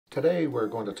Today we're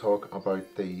going to talk about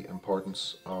the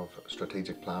importance of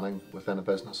strategic planning within a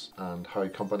business and how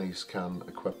companies can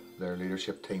equip their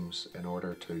leadership teams in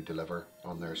order to deliver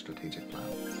on their strategic plan.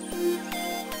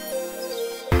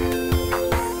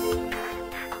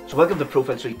 So welcome to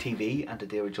ProfileTree TV, and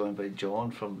today we're joined by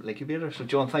John from Linkubator. So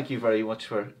John, thank you very much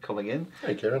for coming in.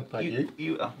 Hey Kieran, thank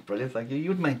you. Brilliant, thank you. You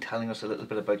would mind telling us a little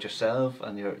bit about yourself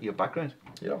and your background?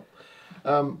 Yeah.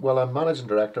 Well, I'm managing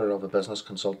director of a business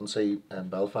consultancy in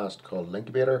Belfast called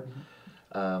Linkubator.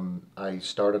 I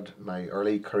started my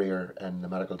early career in the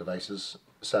medical devices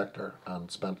sector and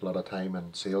spent a lot of time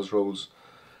in sales roles.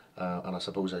 And I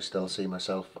suppose I still see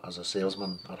myself as a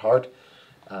salesman at heart,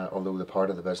 although the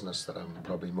part of the business that I'm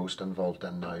probably most involved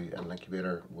in now in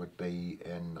Linkubator would be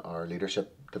in our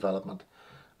leadership development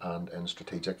and in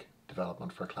strategic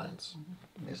development for clients.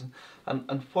 Amazing.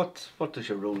 And what does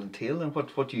your role entail, and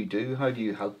what do you do? How do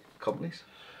you help companies?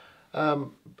 I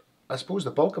suppose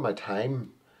the bulk of my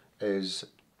time is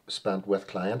spent with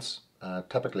clients,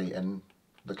 typically in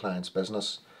the client's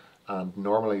business, and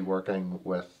normally working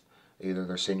with either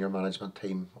their senior management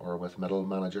team or with middle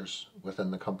managers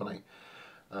within the company.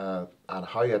 And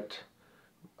how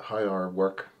our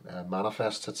work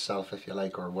manifests itself, if you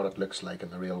like, or what it looks like in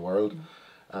the real world.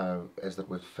 Is that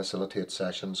we facilitate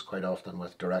sessions quite often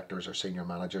with directors or senior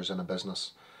managers in a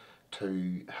business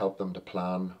to help them to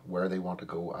plan where they want to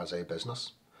go as a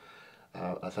business.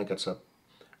 I think it's a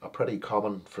pretty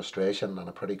common frustration and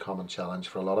a pretty common challenge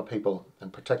for a lot of people,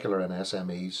 in particular in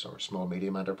SMEs or small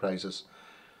medium enterprises,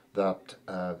 that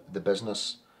the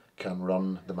business can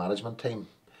run the management team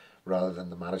rather than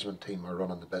the management team are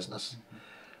running the business.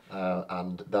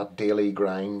 And that daily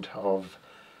grind of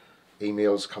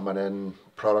emails coming in,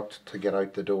 product to get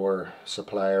out the door,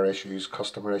 supplier issues,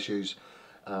 customer issues,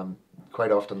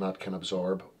 quite often that can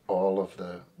absorb all of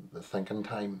the thinking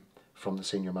time from the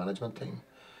senior management team.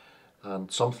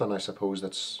 And something I suppose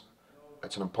it's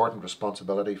an important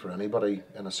responsibility for anybody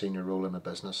in a senior role in a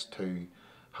business to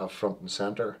have front and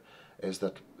centre, is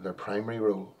that their primary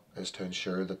role is to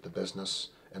ensure that the business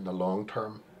in the long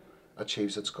term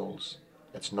achieves its goals.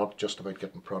 It's not just about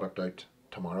getting product out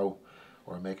tomorrow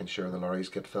or making sure the lorries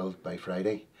get filled by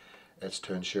Friday. It's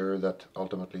to ensure that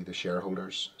ultimately the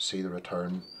shareholders see the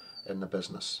return in the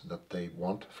business that they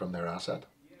want from their asset.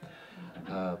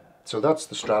 So that's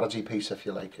the strategy piece, if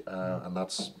you like, and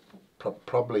that's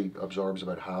probably absorbs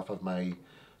about half of my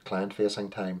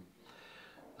client-facing time.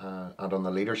 And on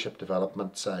the leadership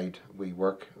development side, we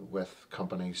work with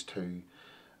companies to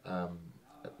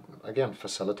again,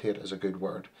 facilitate is a good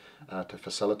word, to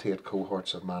facilitate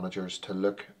cohorts of managers to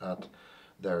look at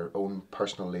their own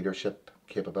personal leadership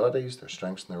capabilities, their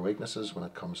strengths and their weaknesses when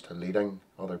it comes to leading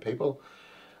other people,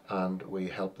 and we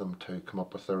help them to come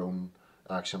up with their own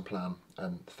action plan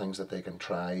and things that they can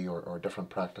try or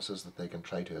different practices that they can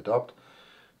try to adopt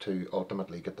to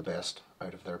ultimately get the best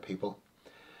out of their people.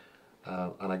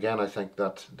 And again, I think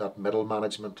that middle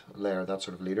management layer, that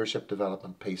sort of leadership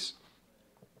development piece,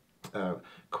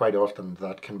 quite often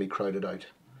that can be crowded out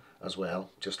as well,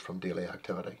 just from daily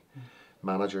activity.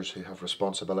 Managers who have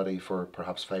responsibility for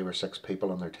perhaps 5 or 6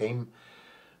 people on their team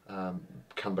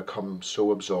can become so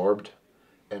absorbed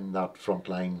in that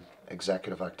frontline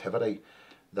executive activity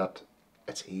that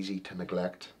it's easy to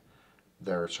neglect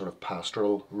their sort of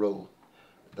pastoral role,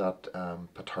 that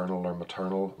paternal or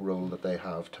maternal role that they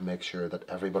have to make sure that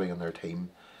everybody on their team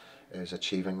is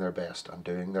achieving their best and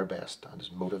doing their best and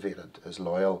is motivated, is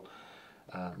loyal,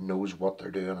 knows what they're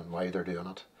doing and why they're doing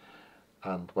it.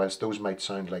 And whilst those might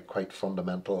sound like quite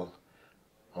fundamental,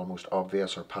 almost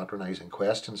obvious or patronising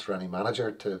questions for any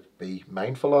manager to be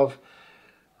mindful of,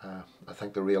 I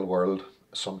think the real world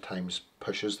sometimes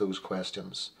pushes those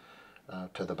questions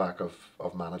to the back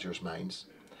of managers' minds.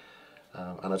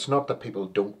 And it's not that people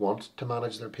don't want to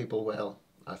manage their people well.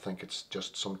 I think it's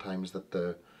just sometimes that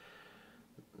the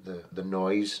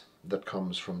noise that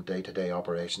comes from day-to-day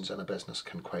operations in a business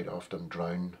can quite often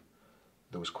drown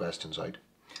those questions out.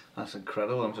 That's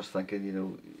incredible. I'm just thinking, you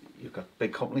know, you've got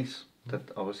big companies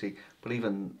that obviously, but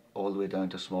even all the way down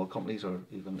to small companies or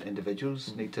even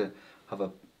individuals need to have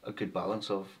a good balance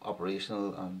of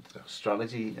operational and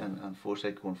strategy and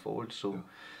foresight going forward. So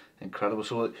incredible.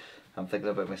 So I'm thinking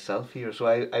about myself here. So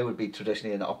I would be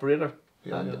traditionally an operator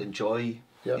and enjoy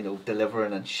you know,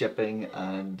 delivering and shipping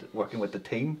and working with the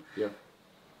team.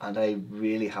 And I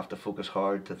really have to focus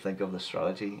hard to think of the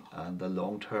strategy and the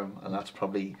long term, and that's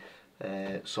probably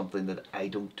something that I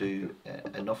don't do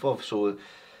enough of. So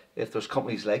if there's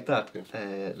companies like that,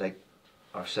 like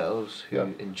ourselves, who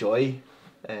enjoy,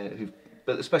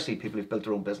 but especially people who've built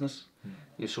their own business,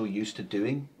 you're so used to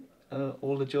doing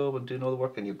all the job and doing all the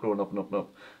work, and you're growing up and up and up.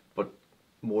 But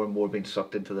more and more being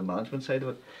sucked into the management side of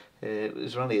it.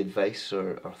 Is there any advice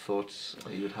or thoughts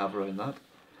you would have around that?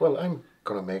 Well, I'm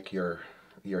going to make your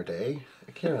day,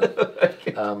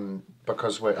 Kieran,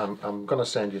 because I'm going to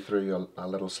send you through a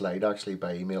little slide actually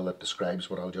by email that describes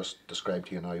what I'll just describe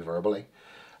to you now verbally.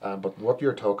 But what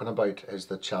you're talking about is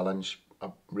the challenge.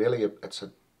 Really, it's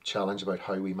a challenge about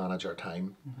how we manage our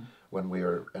time when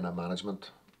we're in a management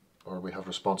or we have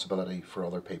responsibility for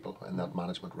other people in that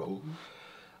management role.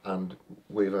 And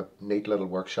we have a neat little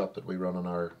workshop that we run in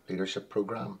our leadership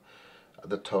program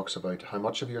that talks about how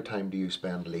much of your time do you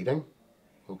spend leading,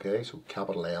 okay, so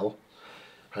capital L.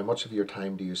 How much of your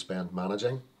time do you spend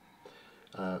managing?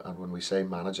 And when we say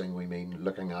managing, we mean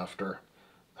looking after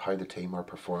how the team are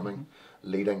performing.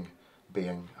 Leading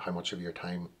being how much of your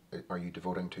time are you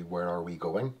devoting to where are we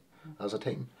going as a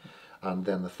team. And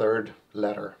then the third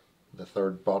letter, the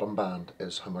third bottom band,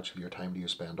 is how much of your time do you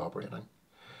spend operating.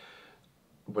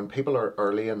 When people are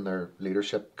early in their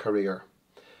leadership career,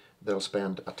 they'll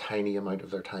spend a tiny amount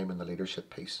of their time in the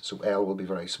leadership piece. So L will be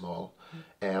very small,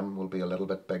 M will be a little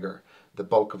bit bigger. The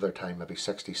bulk of their time, maybe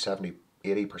 60, 70,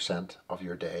 80% of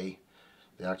your day,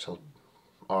 the actual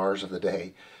hours of the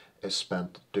day, is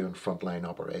spent doing frontline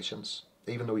operations.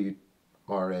 Even though you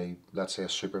are let's say a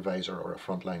supervisor or a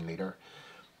frontline leader,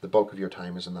 the bulk of your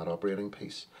time is in that operating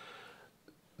piece.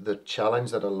 The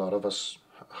challenge that a lot of us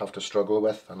have to struggle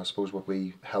with, and I suppose what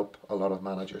we help a lot of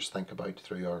managers think about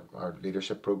through our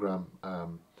leadership program,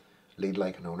 Lead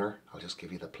Like an Owner, I'll just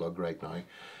give you the plug right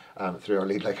now, through our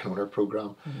Lead Like an Owner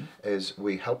program, is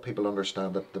we help people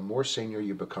understand that the more senior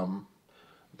you become,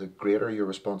 the greater your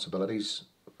responsibilities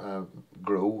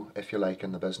grow, if you like,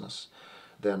 in the business,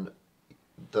 then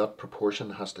that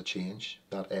proportion has to change.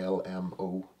 That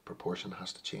LMO proportion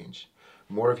has to change.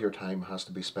 More of your time has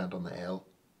to be spent on the L.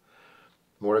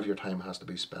 More of your time has to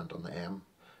be spent on the M,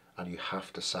 and you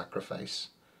have to sacrifice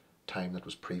time that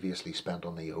was previously spent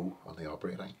on the O, on the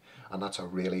operating, and that's a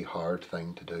really hard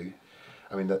thing to do.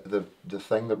 I mean, the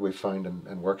thing that we've found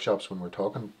in workshops when we're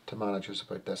talking to managers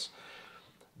about this,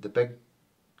 the big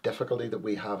difficulty that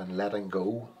we have in letting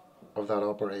go of that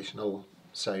operational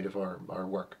side of our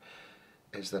work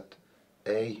is that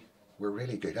we're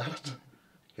really good at it.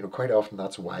 You know, quite often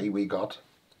that's why we got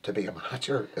to be a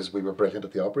manager, is we were brilliant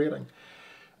at the operating.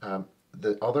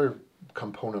 The other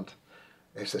component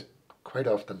is that quite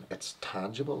often it's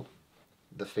tangible,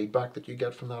 the feedback that you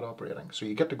get from that operating. So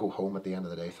you get to go home at the end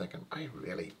of the day thinking, I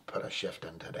really put a shift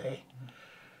in today.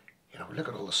 You know, look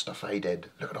at all the stuff I did,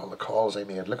 look at all the calls I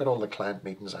made, look at all the client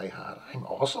meetings I had, I'm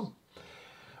awesome.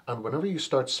 And whenever you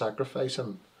start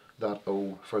sacrificing that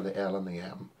O for the L and the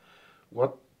M,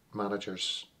 what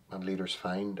managers and leaders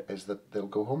find is that they'll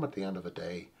go home at the end of the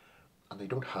day and they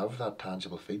don't have that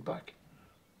tangible feedback.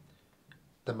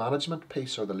 The management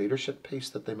piece or the leadership piece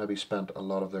that they maybe spent a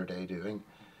lot of their day doing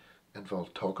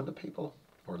involved talking to people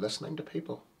or listening to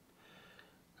people.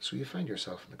 So you find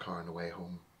yourself in the car on the way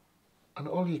home and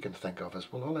all you can think of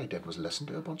is, well, all I did was listen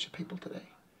to a bunch of people today.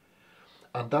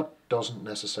 And that doesn't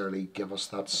necessarily give us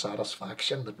that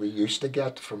satisfaction that we used to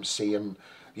get from seeing,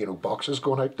 you know, boxes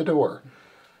going out the door,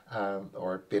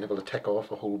 or being able to tick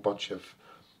off a whole bunch of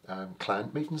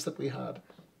client meetings that we had.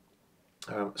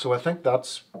 So I think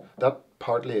that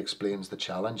partly explains the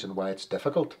challenge and why it's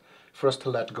difficult for us to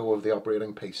let go of the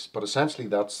operating piece. But essentially,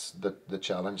 that's the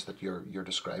challenge that you're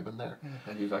describing there.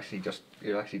 And you've actually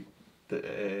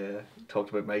talked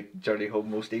about my journey home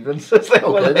most evenings. It's like,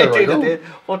 what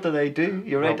do they do?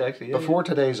 You're right, actually. Yeah, before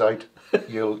today's out,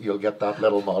 you'll get that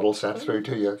little model sent through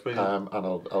to you, and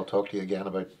I'll talk to you again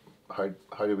about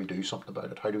how do we do something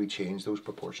about it? How do we change those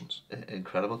proportions?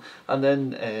 Incredible. And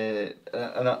then,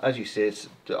 and as you say, it's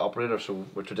the operator. So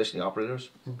we're traditionally operators,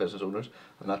 business owners,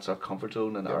 and that's our comfort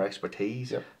zone and our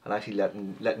expertise. Yep. And actually,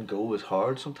 letting go is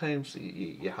hard sometimes.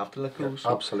 You have to let go. So.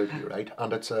 Absolutely right.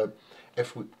 And it's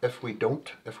if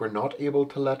we're not able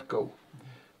to let go,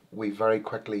 we very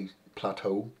quickly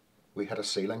plateau. We hit a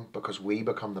ceiling because we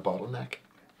become the bottleneck.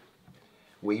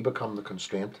 We become the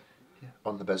constraint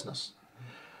on the business.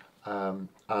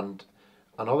 And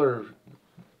another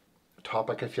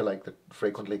topic, if you like, that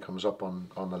frequently comes up on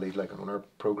the Lead Like an Owner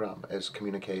program is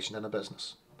communication in a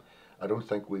business. I don't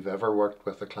think we've ever worked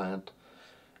with a client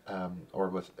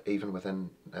or even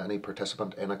within any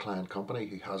participant in a client company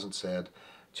who hasn't said,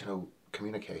 you know,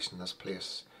 communication in this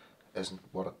place isn't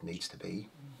what it needs to be.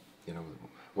 You know,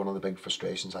 one of the big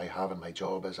frustrations I have in my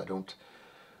job is I don't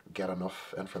get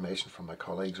enough information from my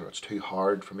colleagues, or it's too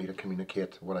hard for me to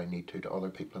communicate what I need to other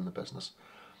people in the business.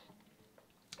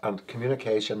 And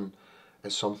communication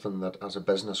is something that as a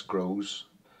business grows,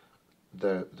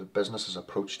 the business's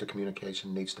approach to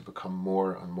communication needs to become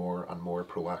more and more and more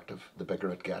proactive the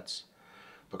bigger it gets,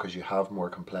 because you have more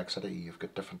complexity, you've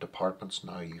got different departments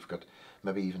now, you've got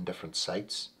maybe even different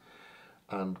sites,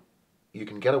 and you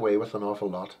can get away with an awful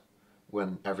lot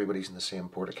when everybody's in the same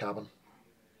porta cabin.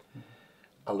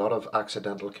 A lot of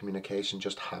accidental communication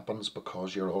just happens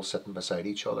because you're all sitting beside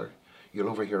each other. You'll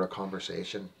overhear a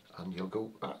conversation and you'll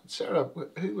go, Sarah,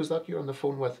 who was that you're on the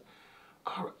phone with?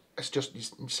 Oh, it's just,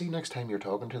 you see, next time you're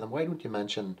talking to them, why don't you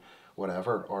mention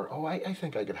whatever? Or, oh, I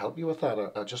think I could help you with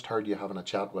that. I just heard you having a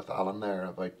chat with Alan there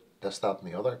about this, that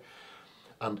and the other.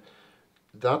 And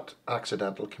that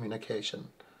accidental communication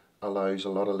allows a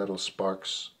lot of little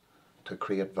sparks to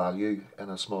create value in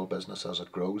a small business as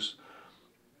it grows.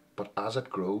 But as it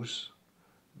grows,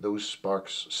 those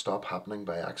sparks stop happening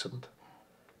by accident,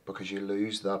 because you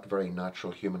lose that very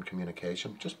natural human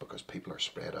communication just because people are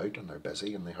spread out and they're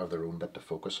busy and they have their own bit to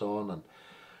focus on.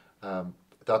 And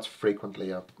that's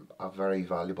frequently a very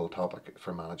valuable topic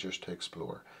for managers to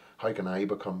explore. How can I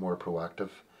become more proactive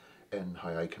in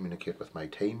how I communicate with my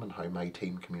team and how my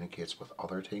team communicates with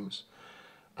other teams?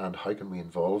 And how can we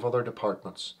involve other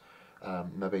departments?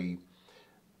 Maybe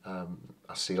a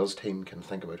sales team can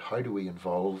think about, how do we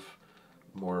involve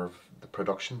more of the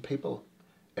production people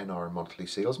in our monthly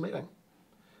sales meeting?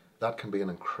 That can be an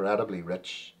incredibly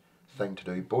rich thing to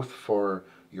do, both for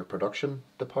your production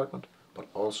department but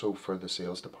also for the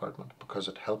sales department, because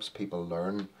it helps people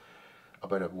learn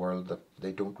about a world that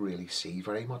they don't really see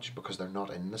very much, because they're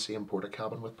not in the same porta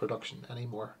cabin with production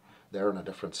anymore. They're on a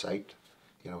different site,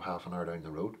 half an hour down the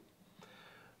road.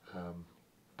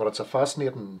 But it's a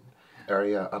fascinating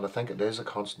area, and I think it is a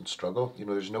constant struggle.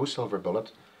 There's no silver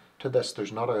bullet to this.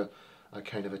 There's not a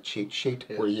kind of a cheat sheet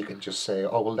where you can just say,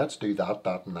 oh, well, let's do that,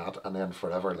 that and that, and then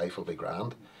forever life will be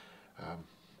grand.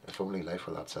 If only life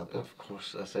were that simple. Of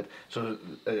course, that's it. So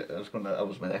that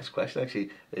was my next question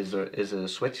actually. Is it a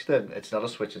switch then? It's not a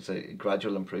switch, it's a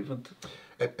gradual improvement.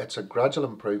 It's a gradual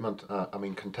improvement.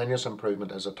 Continuous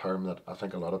improvement is a term that I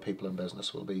think a lot of people in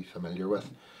business will be familiar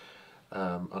with.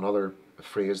 Another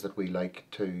phrase that we like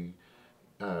to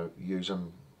use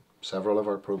in several of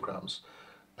our programs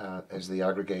is the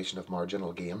aggregation of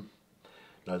marginal gain.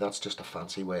 Now that's just a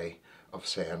fancy way of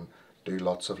saying do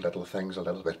lots of little things a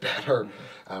little bit better,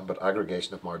 but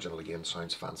aggregation of marginal gain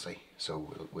sounds fancy,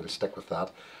 so we'll stick with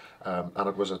that. And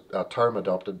it was a term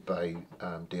adopted by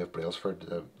Dave Brailsford,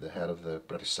 the head of the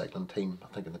British cycling team, I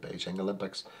think in the Beijing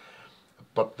Olympics.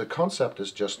 But the concept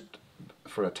is just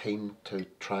for a team to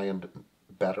try and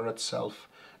better itself,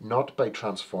 not by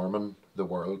transforming the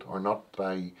world, or not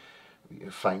by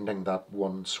finding that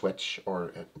one switch,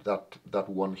 or that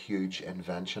one huge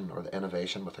invention, or the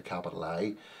innovation with a capital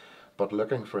I, but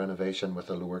looking for innovation with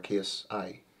a lowercase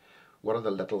I. What are the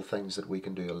little things that we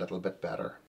can do a little bit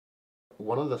better?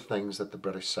 One of the things that the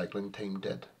British cycling team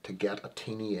did to get a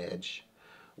teeny edge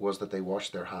was that they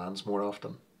washed their hands more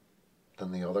often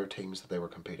than the other teams that they were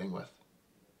competing with.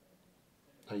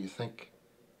 Now you think,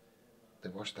 they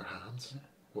washed their hands?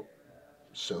 Well,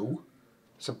 so?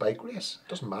 It's a bike race. It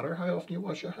doesn't matter how often you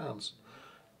wash your hands.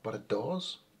 But it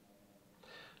does.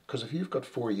 Because if you've got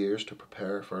 4 years to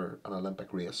prepare for an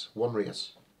Olympic race, one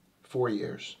race, 4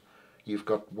 years, you've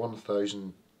got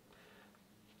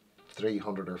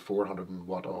 1,300 or 400 and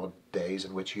what odd days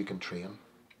in which you can train.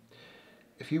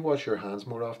 If you wash your hands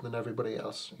more often than everybody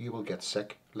else, you will get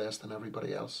sick less than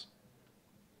everybody else.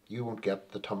 You won't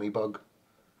get the tummy bug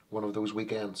one of those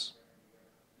weekends.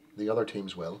 The other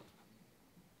teams will.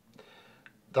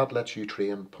 That lets you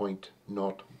train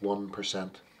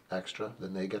 0.01% extra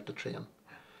than they get to train.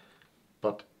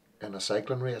 But in a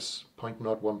cycling race,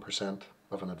 0.01%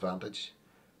 of an advantage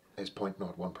is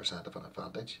 0.01% of an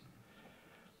advantage.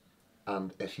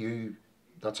 And if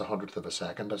that's 100th of a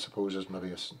second, I suppose, is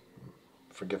maybe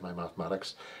forgive my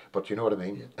mathematics, but you know what I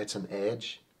mean? Yeah. It's an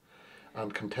edge.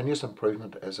 And continuous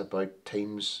improvement is about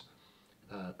teams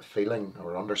feeling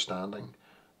or understanding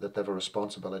that they have a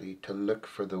responsibility to look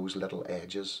for those little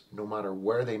edges, no matter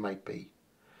where they might be.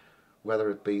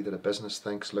 Whether it be that a business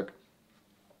thinks, look,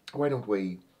 why don't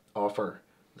we offer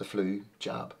the flu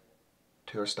jab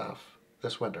to our staff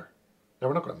this winter? Now,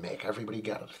 we're not going to make everybody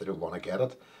get it if they don't want to get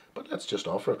it, but let's just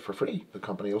offer it for free. The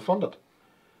company will fund it.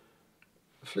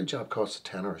 The flu jab costs a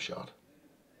tenner a shot.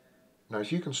 Now,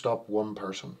 if you can stop one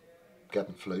person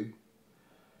getting flu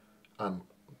and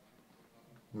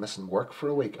missing work for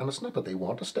a week, and it's not that they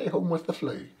want to stay home with the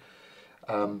flu,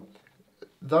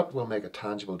 that will make a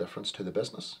tangible difference to the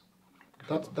business.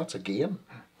 That's a gain.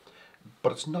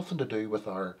 But it's nothing to do with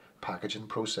our packaging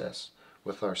process,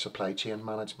 with our supply chain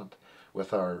management,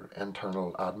 with our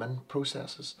internal admin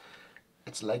processes.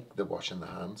 It's like the washing the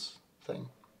hands. thing.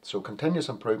 So continuous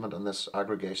improvement and this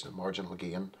aggregation of marginal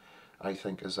gain, I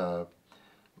think, is a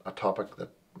topic that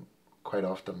quite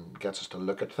often gets us to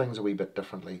look at things a wee bit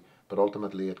differently, but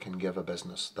ultimately it can give a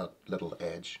business that little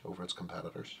edge over its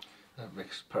competitors. That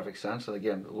makes perfect sense. And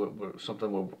again, we're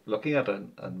something we're looking at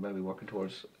and maybe working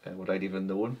towards without even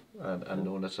knowing and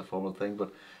knowing it's a formal thing.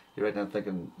 But you're right now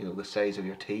thinking, the size of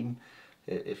your team,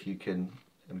 if you can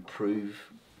improve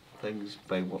things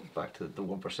by back to the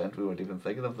 1%, we weren't even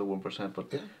thinking of the 1%,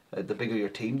 but the bigger your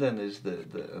team then is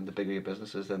and the bigger your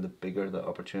business is, then the bigger the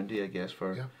opportunity, I guess,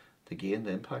 for the gain,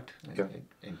 the impact.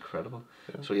 Incredible.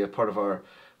 So part of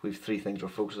we've 3 things we're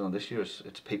focusing on this year.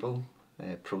 It's people,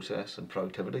 process and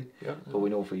productivity. But we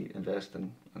know if we invest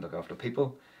and look after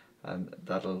people, and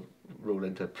that'll roll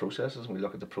into processes, and we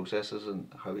look at the processes and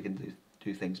how we can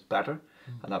do things better,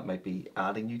 and that might be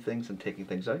adding new things and taking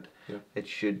things out. It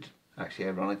should actually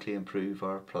ironically improve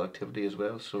our productivity as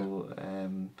well. So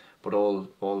but all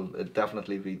it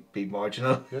definitely be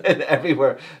marginal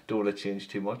everywhere. Don't want to change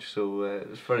too much. So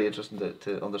it's very interesting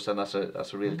to understand that's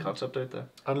a real concept out there.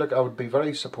 And look, I would be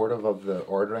very supportive of the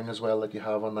ordering as well that you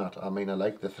have on that. I mean, I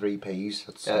like the 3 Ps.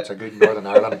 It's a good Northern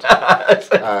Ireland.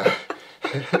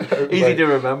 Easy to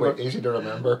remember. Easy to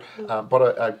remember.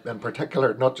 But I, in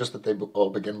particular, not just that they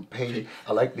all begin P,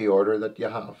 I like the order that you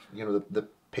have. The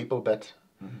people bit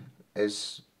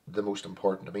is the most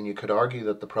important. I mean, you could argue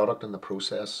that the product and the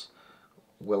process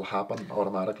will happen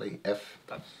automatically if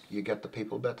you get the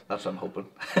people bit. That's what I'm hoping.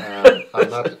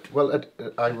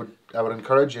 I would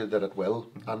encourage you that it will.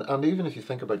 And even if you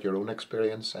think about your own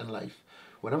experience in life,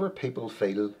 whenever people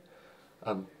feel,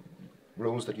 and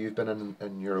roles that you've been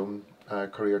in your own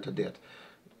career to date,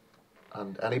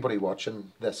 and anybody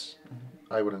watching this,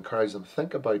 I would encourage them,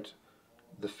 think about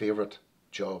the favourite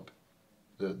job,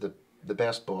 the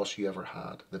best boss you ever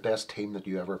had, the best team that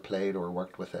you ever played or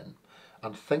worked within,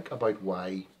 and think about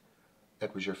why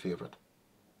it was your favourite.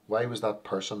 Why was that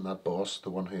person, that boss, the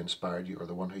one who inspired you, or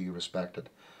the one who you respected,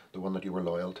 the one that you were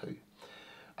loyal to?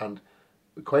 And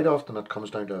quite often it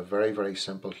comes down to a very, very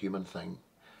simple human thing,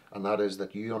 and that is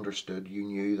that you understood, you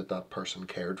knew that that person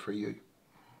cared for you.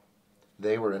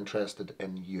 They were interested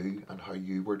in you and how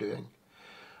you were doing.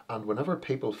 And whenever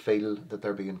people feel that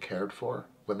they're being cared for,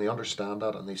 when they understand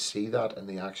that and they see that in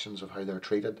the actions of how they're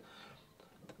treated,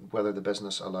 whether the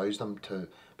business allows them to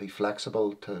be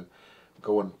flexible, to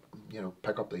go and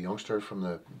pick up the youngster from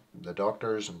the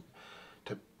doctors and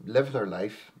to live their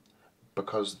life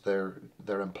because their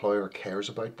employer cares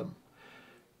about them,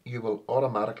 you will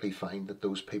automatically find that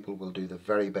those people will do the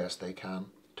very best they can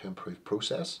to improve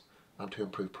process and to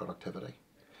improve productivity,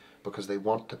 because they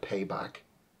want to pay back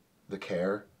the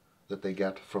care that they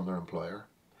get from their employer.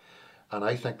 And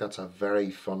I think that's a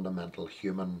very fundamental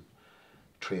human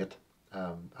trait.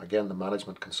 Again, the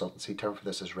management consultancy term for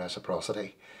this is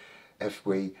reciprocity. If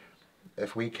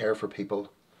we care for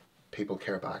people, people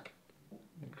care back.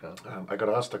 I got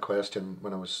asked a question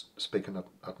when I was speaking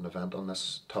at an event on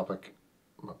this topic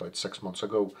about 6 months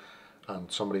ago,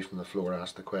 and somebody from the floor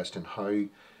asked the question,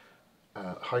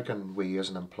 how can we as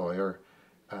an employer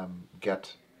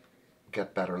get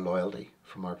better loyalty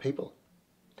from our people?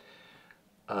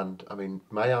 And I mean,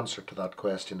 my answer to that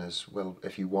question is, well,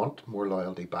 if you want more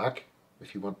loyalty back,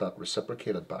 if you want that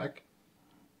reciprocated back,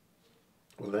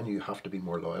 well, then you have to be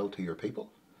more loyal to your people.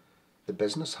 The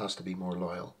business has to be more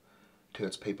loyal to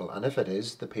its people, and if it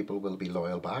is, the people will be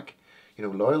loyal back.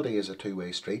 Loyalty is a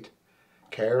two-way street.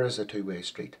 Care is a two-way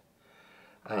street.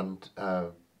 And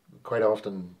quite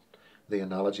often the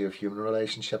analogy of human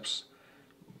relationships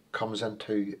comes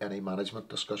into any management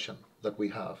discussion that we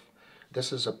have.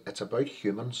 It's about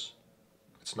humans.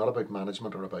 It's not about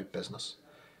management or about business.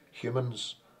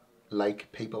 Humans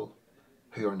like people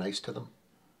who are nice to them.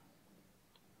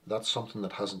 That's something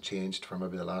that hasn't changed for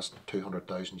maybe the last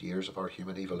 200,000 years of our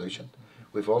human evolution.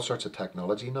 We've all sorts of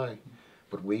technology now,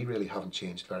 but we really haven't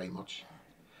changed very much.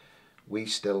 We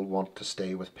still want to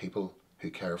stay with people who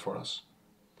care for us.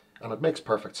 And it makes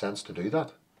perfect sense to do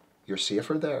that. You're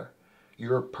safer there.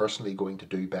 You're personally going to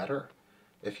do better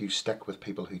if you stick with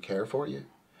people who care for you.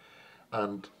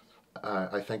 And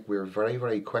I think we're very,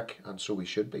 very quick, and so we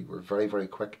should be, we're very, very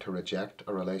quick to reject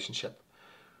a relationship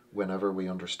whenever we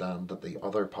understand that the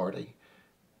other party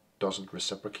doesn't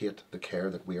reciprocate the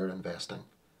care that we're investing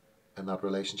in that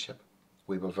relationship.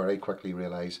 We will very quickly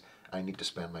realise, I need to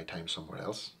spend my time somewhere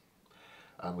else.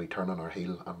 And we turn on our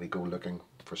heel and we go looking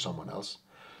for someone else.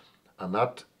 And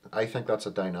that, I think that's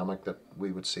a dynamic that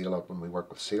we would see a lot when we work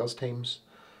with sales teams,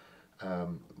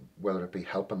 whether it be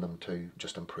helping them to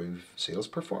just improve sales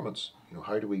performance.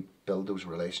 How do we build those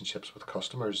relationships with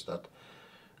customers that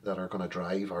that are going to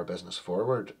drive our business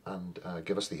forward and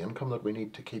give us the income that we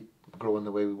need to keep growing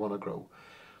the way we want to grow.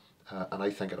 And I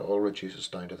think it all reduces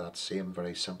down to that same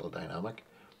very simple dynamic.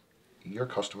 Your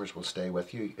customers will stay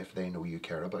with you if they know you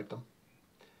care about them.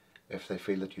 If they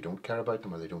feel that you don't care about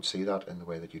them or they don't see that in the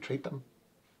way that you treat them,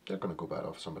 they're going to go buy it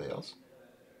off somebody else.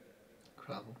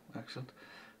 Incredible, excellent.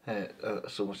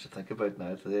 So much to think about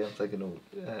now today. I'm thinking,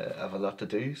 I have a lot to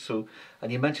do. So,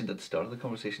 and you mentioned at the start of the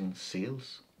conversation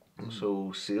sales.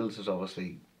 So sales is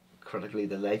obviously critically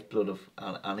the lifeblood of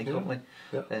any company.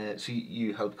 Yeah. So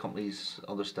you help companies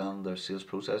understand their sales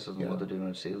processes and what they're doing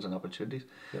around sales and opportunities.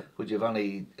 Yeah. Would you have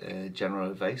any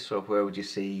general advice, or where would you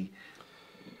see,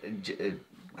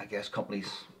 I guess,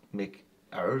 companies make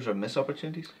errors or miss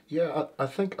opportunities? Yeah, I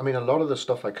think, I mean, a lot of the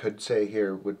stuff I could say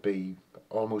here would be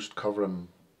almost covering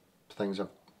things I've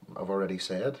already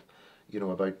said,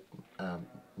 about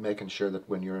making sure that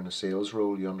when you're in a sales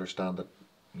role, you understand that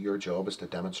your job is to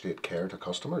demonstrate care to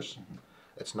customers.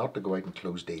 It's not to go out and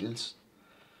close deals.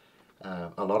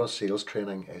 A lot of sales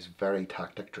training is very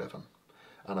tactic driven,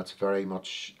 and it's very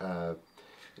much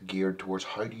geared towards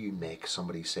how do you make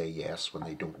somebody say yes when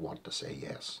they don't want to say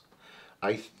yes.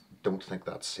 I don't think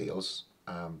that's sales.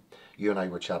 You and I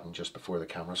were chatting just before the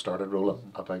camera started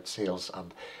rolling about sales,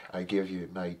 and I gave you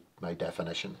my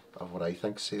definition of what I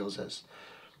think sales is.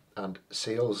 And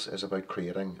sales is about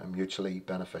creating a mutually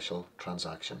beneficial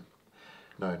transaction.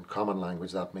 Now, in common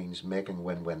language, that means making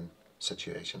win-win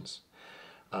situations.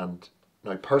 And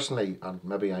now, personally, and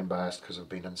maybe I'm biased because I've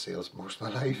been in sales most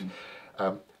of my life,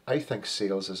 I think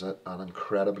sales is an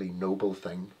incredibly noble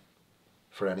thing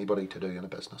for anybody to do in a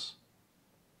business.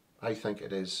 I think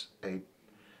it's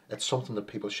something that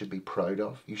people should be proud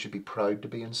of. You should be proud to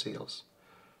be in sales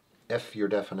if your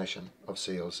definition of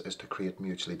sales is to create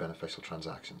mutually beneficial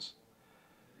transactions.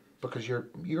 Because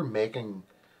you're making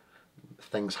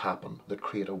things happen that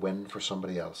create a win for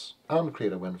somebody else and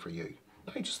create a win for you.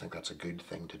 I just think that's a good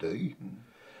thing to do.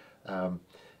 Now,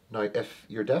 if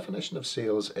your definition of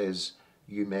sales is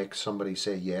you make somebody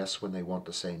say yes when they want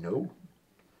to say no,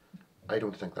 I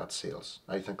don't think that's sales.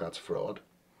 I think that's fraud.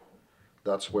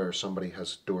 That's where somebody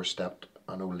has doorstepped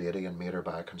an old lady and made her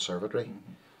buy a conservatory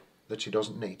that she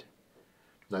doesn't need.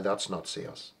 Now, that's not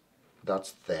sales.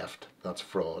 That's theft. That's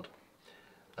fraud.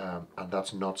 And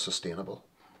that's not sustainable.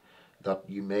 That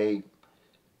you may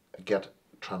get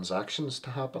transactions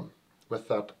to happen with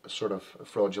that sort of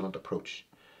fraudulent approach,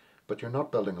 but you're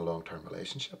not building a long-term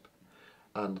relationship.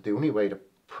 And the only way to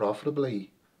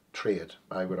profitably trade,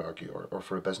 I would argue, or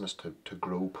for a business to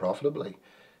grow profitably,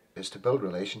 is to build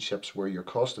relationships where your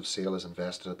cost of sale is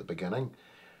invested at the beginning,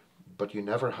 but you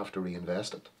never have to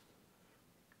reinvest it,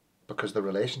 because the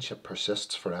relationship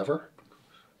persists forever.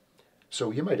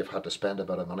 So you might have had to spend a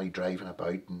bit of money driving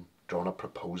about and drawing up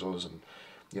proposals and,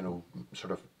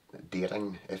 sort of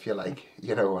dating, if you like,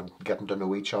 and getting to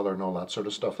know each other and all that sort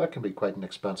of stuff. That can be quite an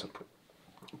expensive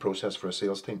process for a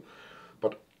sales team.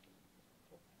 But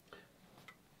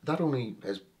that only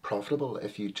is profitable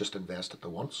if you just invest it the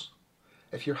once.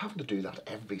 If you're having to do that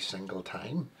every single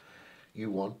time you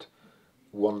want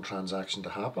one transaction to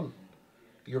happen,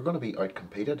 you're going to be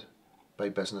outcompeted by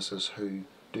businesses who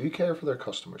do care for their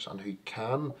customers and who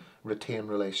can retain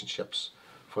relationships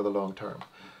for the long term.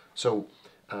 So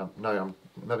now I'm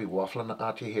maybe waffling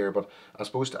at you here, but I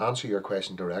suppose to answer your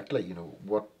question directly,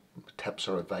 what tips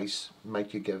or advice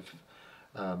might you give?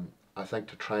 I think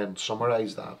to try and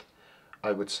summarise that,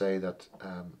 I would say that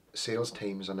sales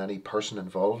teams and any person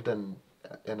involved in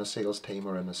a sales team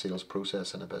or in a sales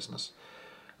process in a business,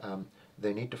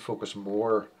 they need to focus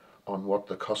more on what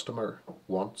the customer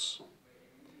wants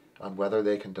and whether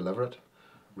they can deliver it,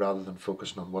 rather than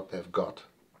focusing on what they've got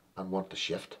and want to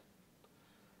shift.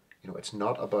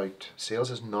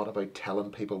 Sales is not about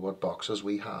telling people what boxes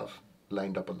we have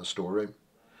lined up in the storeroom.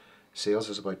 Sales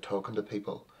is about talking to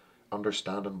people,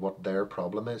 understanding what their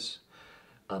problem is,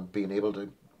 and being able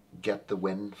to get the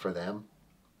win for them.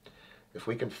 If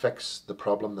we can fix the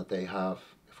problem that they have,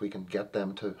 if we can get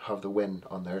them to have the win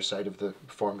on their side of the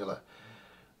formula,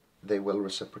 they will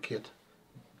reciprocate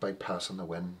by passing the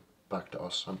win back to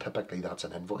us. And typically that's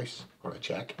an invoice or a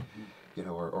check,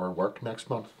 or work next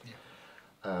month.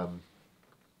 And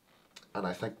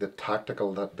I think the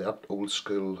tactical, that old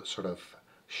school sort of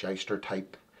shyster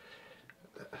type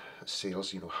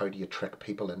sales, how do you trick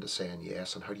people into saying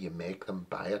yes and how do you make them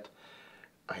buy it?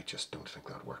 I just don't think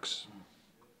that works.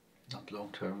 Not long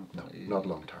term. No, not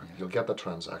long term. Yeah. You'll get the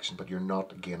transaction, but you're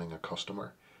not gaining a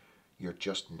customer. You're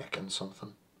just nicking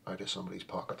something out of somebody's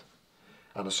pocket.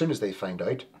 And as soon as they find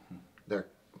out, they're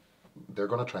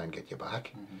going to try and get you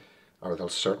back, or they'll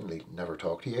certainly never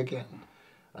talk to you again.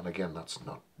 And again, that's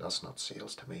not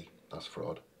sales to me. That's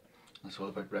fraud. It's all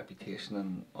about reputation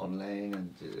and online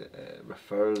and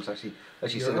referrals. Actually,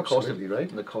 as you You're said, the cost of absolutely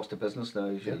right. the cost of business now.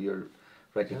 Yeah. You're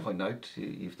rightly Yeah. pointing out.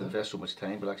 You have to invest so much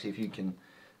time, but actually, if you can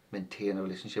maintain a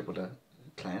relationship with a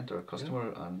client or a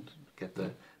customer and get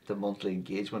the monthly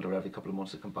engagement or every couple of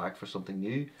months to come back for something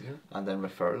new, Yeah. and then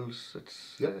referrals,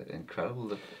 it's incredible.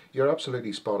 That You're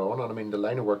absolutely spot on. And I mean, the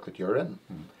line of work that you're in,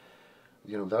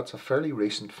 you know, that's a fairly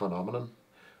recent phenomenon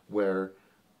where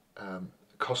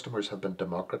customers have been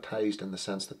democratized in the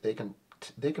sense that they can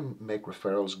make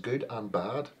referrals good and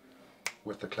bad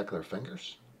with the click of their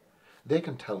fingers. They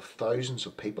can tell thousands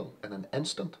of people in an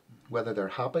instant whether they're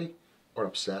happy or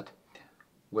upset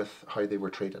with how they were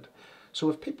treated. So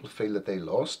if people feel that they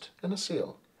lost in a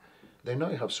sale, they now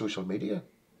have social media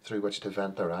through which to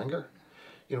vent their anger.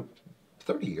 You know,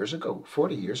 30 years ago,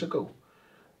 40 years ago,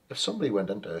 if somebody went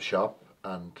into a shop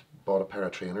and bought a pair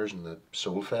of trainers and the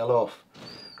sole fell off,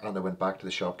 and they went back to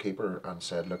the shopkeeper and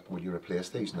said, look, will you replace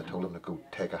these? And they told him to go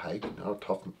take a hike. No,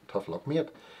 tough luck, mate.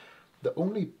 The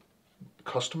only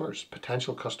customers,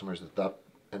 potential customers that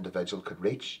individual could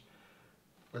reach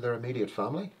were their immediate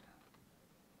family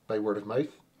by word of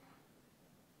mouth.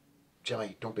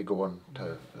 Jimmy, don't be going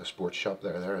to a sports shop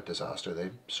there. They're a disaster. They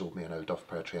sold me an old Duff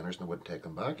pair of trainers and I wouldn't take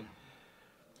them back.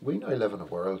 We now live in a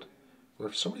world where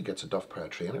if somebody gets a Duff pair of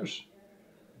trainers,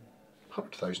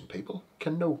 100,000 people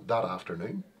can know that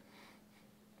afternoon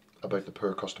about the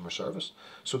poor customer service.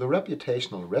 So the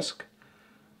reputational risk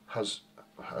has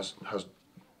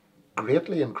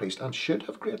greatly increased and should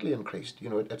have greatly increased. You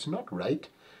know, it's not right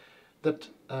that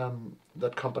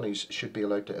that companies should be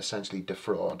allowed to essentially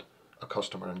defraud a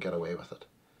customer and get away with it.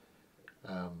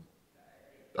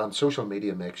 And social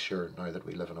media makes sure now that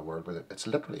we live in a world where it's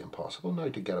literally impossible now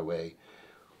to get away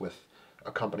with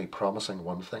a company promising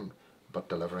one thing but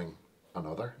delivering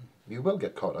another. You will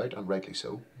get caught out, and rightly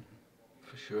so.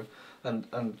 for sure.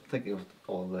 And thinking of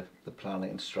all the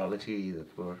planning and strategy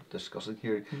that we're discussing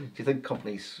here, do you think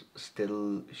companies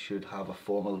still should have a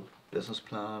formal business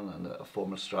plan and a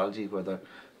formal strategy where they're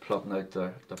plotting out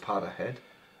their path ahead?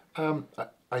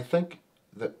 I think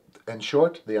that, in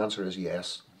short, the answer is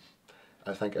yes.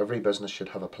 I think every business should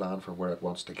have a plan for where it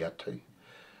wants to get to.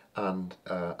 And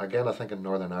again, I think in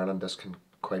Northern Ireland this can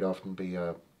quite often be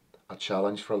a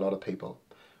challenge for a lot of people,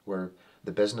 where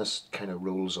the business kind of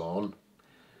rolls on.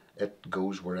 It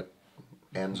goes where it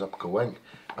ends up going,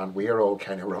 and we are all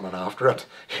kind of running after it,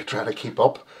 trying to keep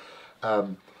up.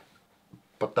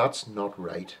 But that's not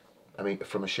right. I mean,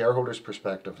 from a shareholder's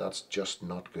perspective, that's just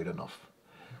not good enough.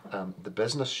 The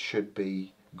business should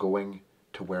be going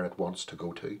to where it wants to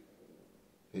go to.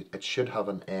 It should have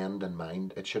an end in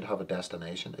mind. It should have a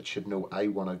destination. It should know,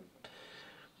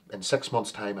 in 6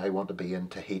 months' time, I want to be in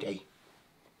Tahiti,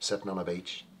 sitting on a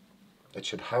beach. It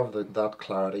should have that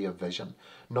clarity of vision,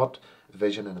 not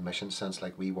vision in a mission sense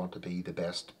like we want to be the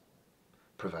best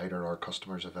provider our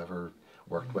customers have ever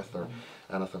worked with, or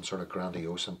anything sort of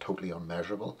grandiose and totally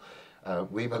unmeasurable.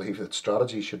 We believe that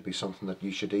strategy should be something that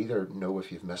you should either know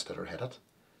if you've missed it or hit it.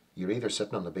 You're either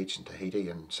sitting on the beach in Tahiti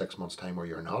in 6 months' time or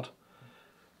you're not.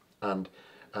 And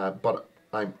but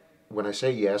when I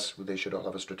say yes, they should all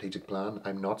have a strategic plan,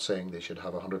 I'm not saying they should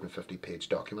have a 150-page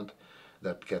document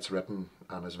that gets written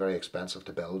and is very expensive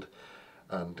to build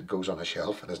and goes on a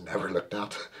shelf and is never looked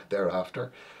at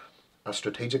thereafter. A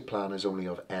strategic plan is only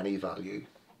of any value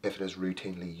if it is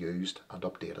routinely used and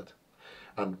updated.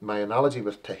 And my analogy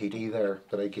with Tahiti there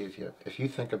that I gave you, if you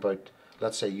think about,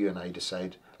 let's say you and I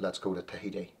decide, let's go to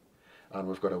Tahiti, and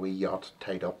we've got a wee yacht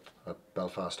tied up at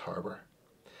Belfast Harbour.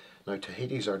 Now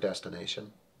Tahiti's our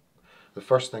destination. The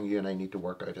first thing you and I need to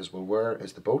work out is, well, where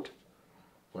is the boat?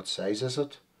 What size is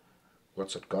it?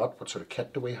 What's it got? What sort of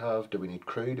kit do we have? Do we need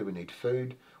crew? Do we need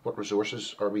food? What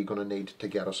resources are we going to need to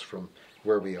get us from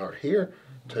where we are here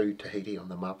to Tahiti on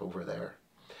the map over there?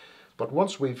 But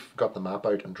once we've got the map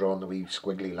out and drawn the wee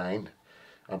squiggly line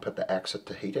and put the X at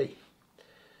Tahiti,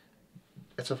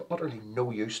 it's of utterly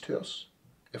no use to us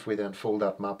if we then fold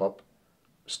that map up,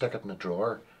 stick it in a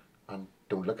drawer and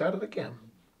don't look at it again.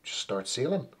 Just start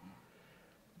sailing.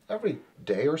 Every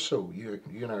day or so, you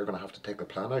and I are going to have to take the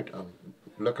plan out and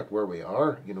look at where we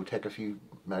are, you know, take a few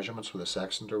measurements with a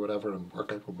sextant or whatever and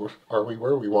work out, are we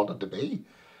where we wanted to be?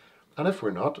 And if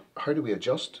we're not, how do we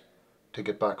adjust to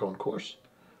get back on course?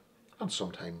 And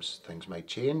sometimes things might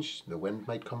change, the wind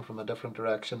might come from a different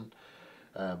direction,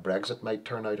 Brexit might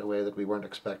turn out a way that we weren't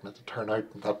expecting it to turn out,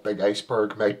 and that big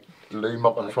iceberg might loom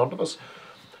up in front of us.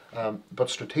 But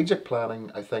strategic planning,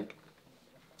 I think,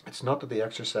 it's not that the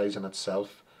exercise in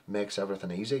itself makes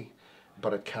everything easy,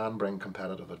 but it can bring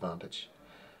competitive advantage.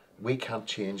 We can't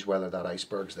change whether that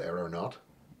iceberg's there or not.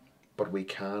 but we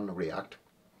can react.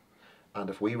 And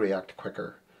if we react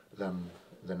quicker than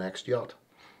the next yacht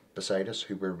beside us,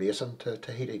 who were racing to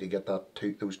Tahiti to get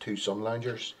those two sun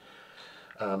loungers,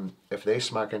 if they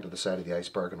smack into the side of the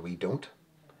iceberg and we don't,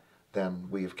 then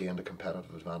we have gained a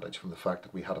competitive advantage from the fact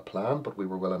that we had a plan, but we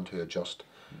were willing to adjust,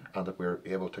 and that we were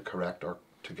able to correct or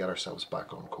to get ourselves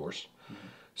back on course.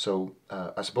 So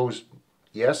I suppose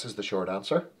yes is the short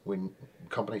answer.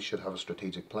 Companies should have a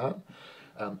strategic plan,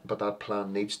 but that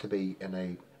plan needs to be in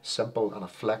a simple and a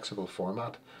flexible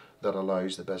format that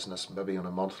allows the business, maybe on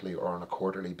a monthly or on a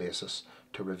quarterly basis,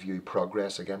 to review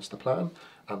progress against the plan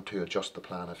and to adjust the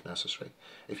plan if necessary.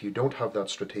 If you don't have that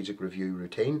strategic review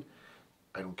routine,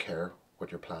 I don't care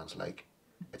what your plan's like,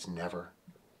 it's never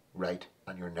right,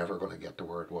 and you're never going to get to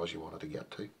where it was you wanted to get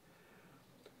to.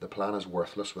 The plan is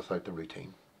worthless without the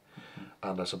routine.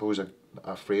 And I suppose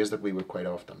a phrase that we would quite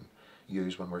often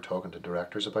use when we're talking to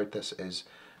directors about this is,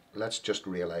 let's just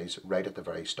realise right at the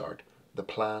very start, the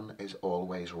plan is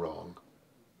always wrong.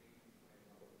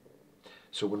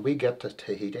 So when we get to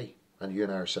Tahiti, and you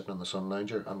and I are sitting on the sun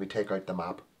lounger, and we take out the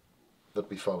map that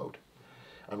we followed,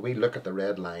 and we look at the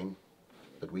red line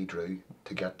that we drew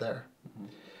to get there,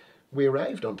 we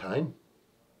arrived on time,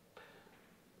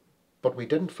 but we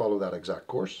didn't follow that exact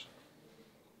course.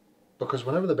 Because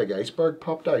whenever the big iceberg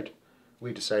popped out,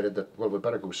 we decided that, well, we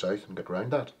better go south and get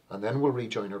round that, and then we'll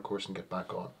rejoin our course and get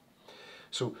back on.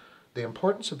 So the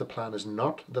importance of the plan is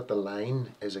not that the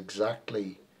line is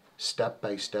exactly step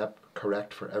by step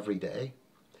correct for every day.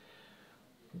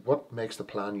 What makes the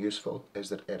plan useful is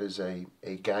that it is a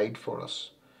guide for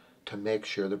us to make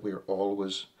sure that we're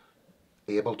always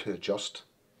able to adjust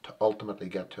to ultimately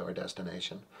get to our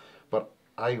destination. But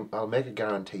I'll make a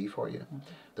guarantee for you.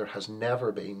 There has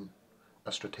never been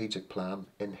a strategic plan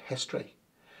in history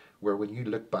where when you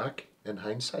look back in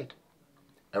hindsight,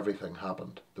 everything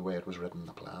happened the way it was written in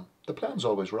the plan. The plan's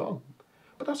always wrong,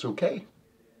 but that's okay.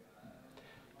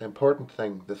 The important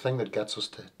thing, the thing that gets us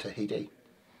to Tahiti,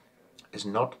 is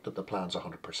not that the plan's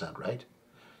 100% right.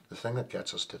 The thing that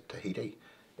gets us to Tahiti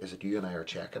is that you and I are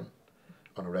checking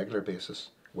on a regular basis,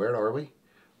 where are we,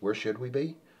 where should we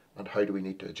be, and how do we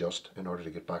need to adjust in order to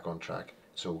get back on track.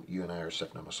 So you and I are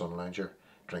sitting on a sun lounger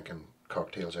drinking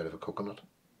cocktails out of a coconut.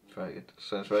 Very good.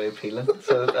 Sounds very appealing.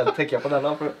 So I'll take you up on that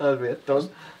offer. That'll be it. Done.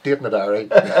 Date in the diary.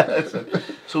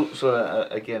 So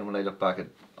again, when I look back at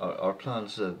our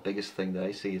plans, the biggest thing that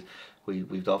I see is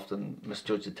we've often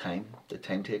misjudged the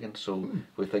time taken. So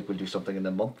we think we'll do something in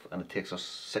a month, and it takes us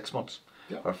 6 months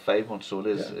or 5 months. So it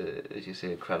is, as you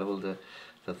say, incredible to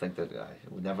think that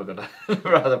we're never going to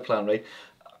rather plan right.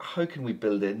 How can we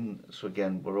build in, so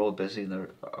again, we're all busy in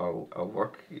our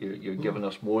work, you're giving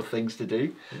us more things to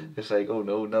do. It's like, oh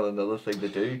no, not another thing to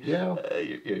do.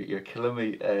 You're killing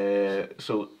me.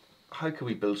 So how can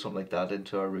we build something like that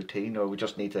into our routine, or we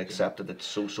just need to accept that it's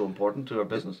so important to our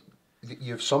business?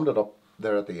 You've summed it up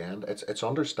there at the end. It's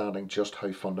understanding just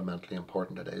how fundamentally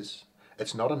important it is.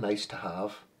 It's not a nice to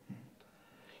have.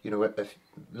 You know,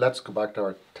 let's go back to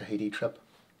our Tahiti trip.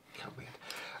 Can't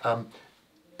wait.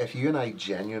 If you and I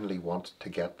genuinely want to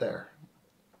get there,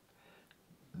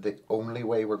 the only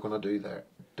way we're going to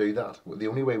do that, the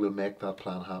only way we'll make that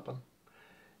plan happen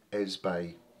is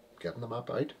by getting the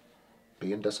map out,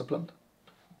 being disciplined,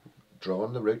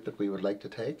 drawing the route that we would like to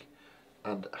take,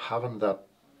 and having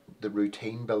the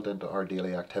routine built into our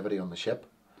daily activity on the ship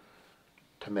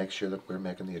to make sure that we're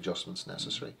making the adjustments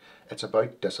necessary. It's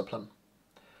about discipline,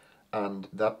 and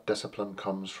that discipline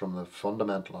comes from the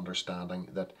fundamental understanding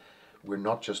that we're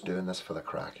not just doing this for the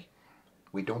crack.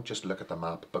 We don't just look at the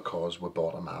map because we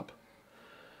bought a map.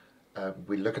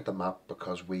 We look at the map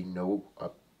because we know,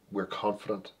 we're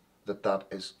confident that that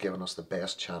is giving us the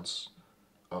best chance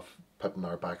of putting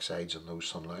our backsides on those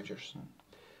sun loungers.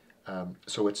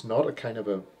 So it's not a kind of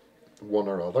a one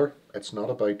or other. It's not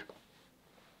about,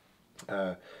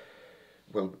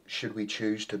 well, should we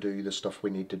choose to do the stuff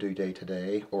we need to do day to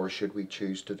day, or should we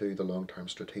choose to do the long-term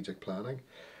strategic planning?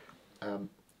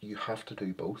 You have to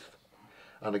do both.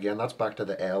 And again, that's back to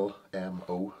the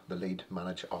LMO, the lead,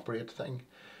 manage, operate thing.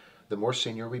 The more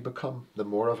senior we become, the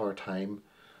more of our time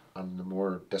and the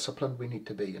more disciplined we need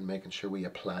to be in making sure we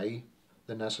apply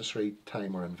the necessary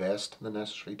time or invest the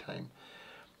necessary time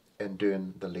in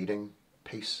doing the leading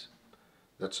piece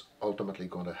that's ultimately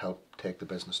going to help take the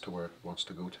business to where it wants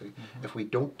to go to. If we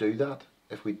don't do that,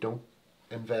 if we don't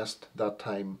invest that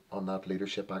time on that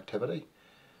leadership activity,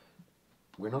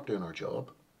 we're not doing our job.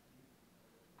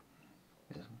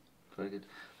 Yeah, very good.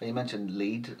 Well, you mentioned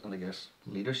lead, and I guess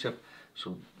leadership.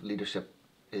 So leadership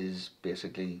is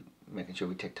basically making sure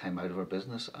we take time out of our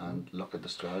business and look at the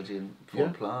strategy and full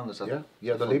plan. Is that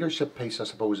yeah? The leadership piece, I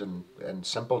suppose, in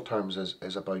simple terms,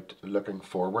 is about looking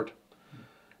forward.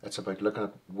 It's about looking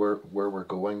at where we're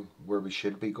going, where we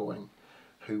should be going,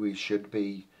 who we should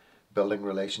be building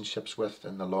relationships with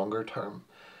in the longer term,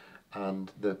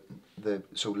 and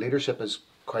so leadership is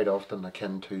quite often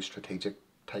akin to strategic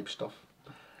type stuff,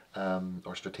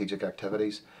 or strategic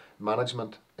activities.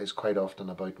 Management is quite often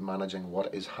about managing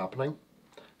what is happening,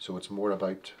 so it's more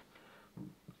about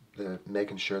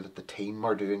making sure that the team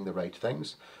are doing the right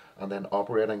things, and then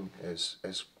operating is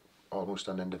almost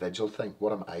an individual thing.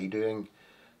 What am I doing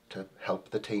to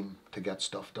help the team to get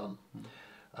stuff done?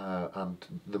 And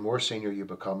the more senior you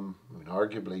become, I mean,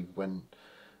 arguably when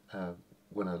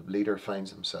a leader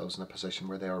finds themselves in a position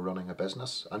where they are running a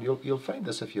business, and you'll find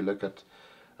this if you look at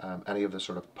any of the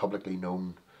sort of publicly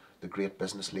known, the great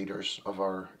business leaders of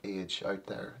our age out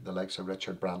there, the likes of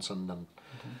Richard Branson and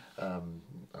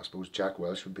I suppose Jack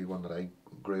Welch would be one that I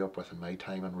grew up with in my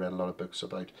time and read a lot of books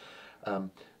about.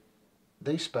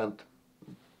 They spent,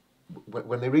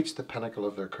 when they reached the pinnacle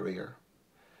of their career,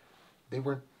 they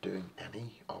weren't doing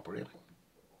any operating.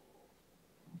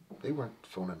 They weren't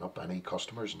phoning up any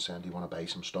customers and saying, do you want to buy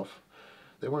some stuff?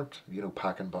 They weren't,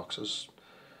 packing boxes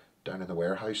down in the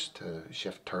warehouse to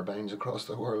shift turbines across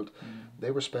the world.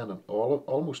 They were spending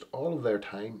almost all of their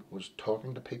time was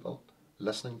talking to people,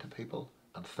 listening to people,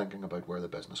 and thinking about where the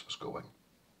business was going.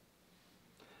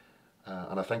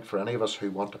 And I think for any of us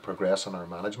who want to progress in our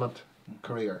management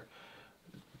career,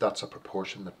 that's a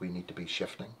proportion that we need to be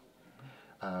shifting.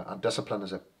 And discipline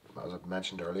is, as I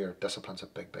mentioned earlier, discipline's a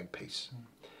big piece.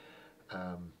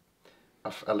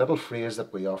 A little phrase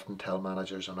that we often tell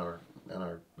managers in our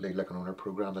Lead Like an Owner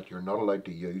program that you're not allowed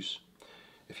to use.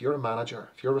 If you're a manager,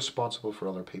 if you're responsible for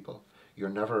other people, you're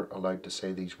never allowed to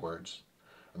say these words.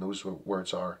 And those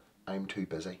words are, I'm too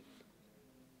busy.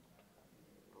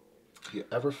 If you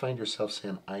ever find yourself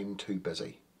saying, I'm too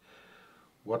busy,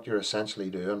 what you're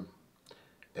essentially doing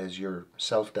is you're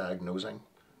self-diagnosing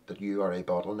that you are a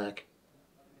bottleneck.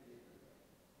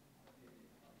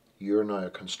 You're now a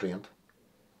constraint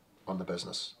on the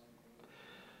business.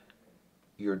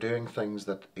 You're doing things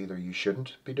that either you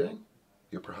shouldn't be doing,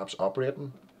 you're perhaps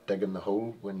operating, digging the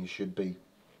hole when you should be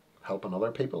helping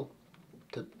other people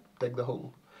to dig the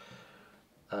hole,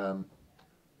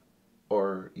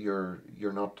 or you're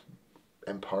not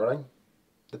empowering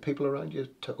the people around you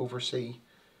to oversee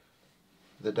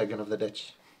the digging of the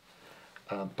ditch.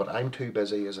 But I'm too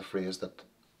busy is a phrase that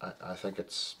I think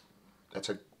it's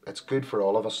good for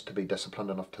all of us to be disciplined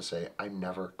enough to say, I'm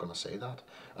never going to say that.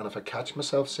 And if I catch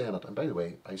myself saying it, and by the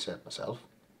way, I say it myself,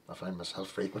 I find myself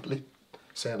frequently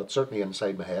saying it, certainly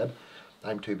inside my head,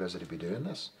 I'm too busy to be doing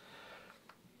this.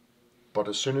 But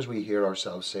as soon as we hear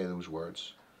ourselves say those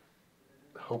words,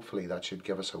 hopefully that should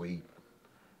give us a wee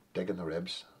dig in the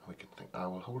ribs. We can think,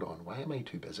 well, hold on, why am I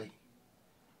too busy?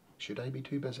 Should I be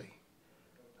too busy?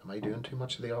 Am I doing too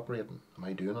much of the operating? Am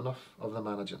I doing enough of the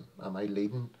managing? Am I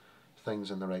leading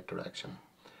things in the right direction?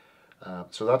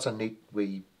 So that's a neat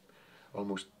wee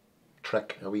almost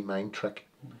trick, a wee mind trick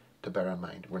to bear in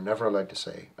mind. We're never allowed to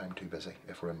say I'm too busy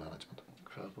if we're in management.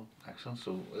 Incredible, excellent.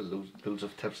 So loads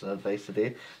of tips and advice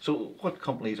today. So what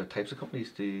companies or types of companies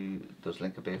does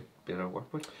Linkubator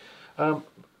work with?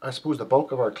 I suppose the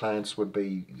bulk of our clients would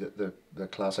be the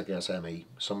classic SME,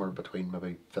 somewhere between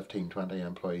maybe 15, 20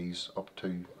 employees up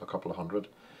to a couple of hundred.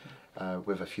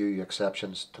 We have a few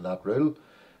exceptions to that rule.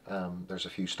 There's a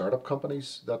few startup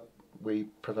companies that we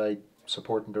provide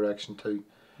support and direction to,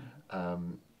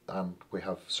 and we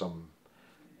have some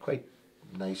quite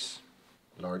nice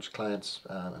large clients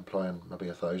employing maybe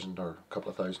 1,000 or a couple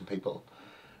of thousand people.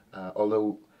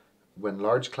 Although when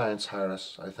large clients hire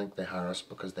us, I think they hire us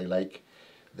because they like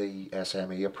the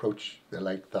SME approach. They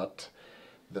like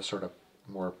the sort of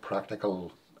more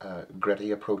practical,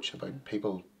 gritty approach about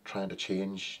people trying to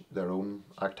change their own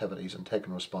activities and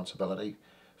taking responsibility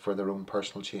for their own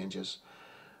personal changes.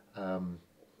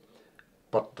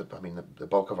 But the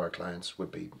bulk of our clients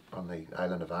would be on the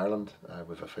island of Ireland.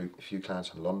 We have a few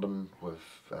clients in London.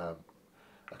 We've a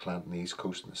client in the East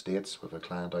Coast in the States. We've a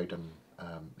client out in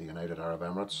the United Arab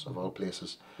Emirates, of all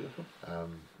places. Beautiful.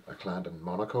 A client in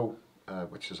Monaco,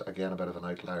 which is again a bit of an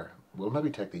outlier. We'll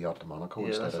maybe take the yacht to Monaco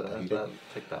instead of Tahiti. I'll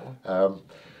take that one.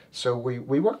 So we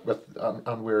work with,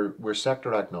 and we're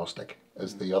sector agnostic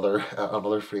is the other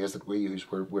another phrase that we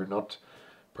use. We're not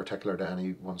particular to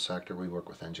any one sector. We work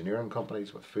with engineering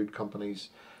companies, with food companies,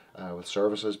 with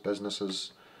services,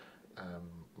 businesses,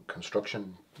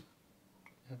 construction,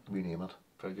 we name it.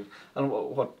 Very good. And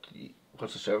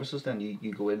what's the services then?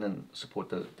 You go in and support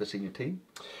the senior team?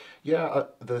 Yeah,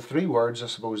 the three words I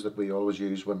suppose that we always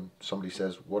use when somebody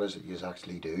says, what is it you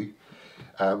actually do?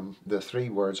 The three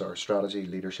words are strategy,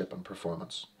 leadership and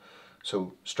performance.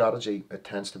 So strategy, it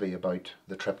tends to be about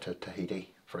the trip to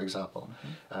Tahiti, for example,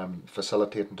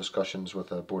 facilitating discussions with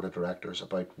the board of directors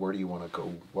about where do you want to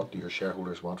go, what do your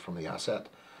shareholders want from the asset,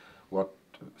 what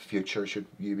future should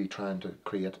you be trying to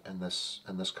create in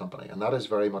this company, and that is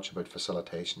very much about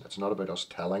facilitation. It's not about us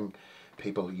telling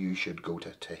people you should go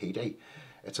to Tahiti.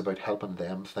 It's about helping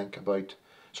them think about,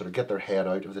 sort of get their head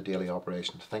out of the daily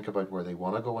operation, think about where they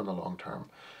want to go in the long term,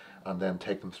 and then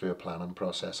take them through a planning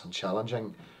process and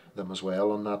challenging them as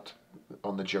well on that,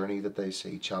 on the journey that they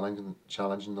see, challenging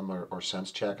them or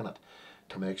sense checking it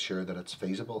to make sure that it's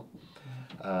feasible.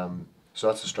 So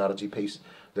that's the strategy piece.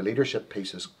 The leadership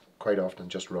piece is quite often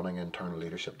just running internal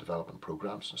leadership development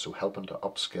programs, so helping to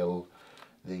upskill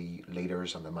the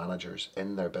leaders and the managers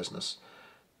in their business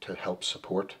to help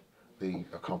support the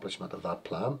accomplishment of that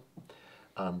plan.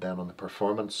 And then on the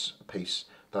performance piece,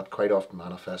 that quite often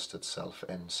manifests itself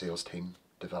in sales team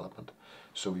development.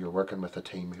 So you're working with a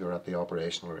team who are at the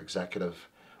operational or executive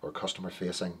or customer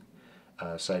facing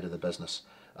side of the business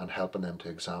and helping them to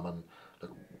examine,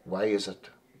 look, why is it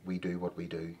we do what we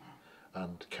do,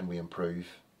 and can we improve?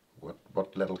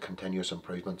 What little continuous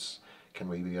improvements can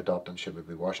we be adopting? Should we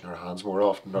be washing our hands more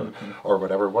often, or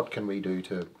whatever? What can we do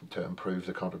to improve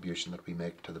the contribution that we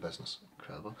make to the business?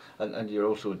 Incredible. And you're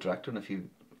also a director in a few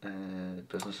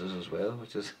businesses as well,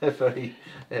 which is very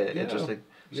interesting.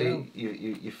 So Yeah.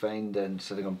 you find then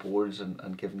sitting on boards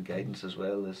and giving guidance as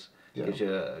well gives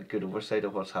you a good oversight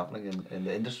of what's happening in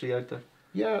the industry out there.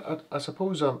 Yeah, I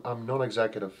suppose I'm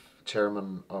non-executive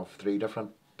chairman of 3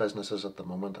 different businesses at the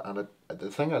moment, and the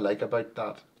thing I like about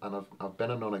that, and I've been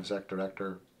a non-exec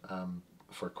director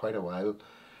for quite a while,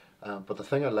 but the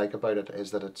thing I like about it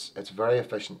is that it's very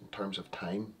efficient in terms of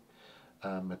time,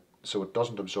 so it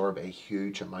doesn't absorb a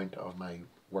huge amount of my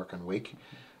working week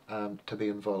to be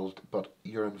involved, but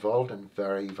you're involved in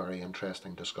very, very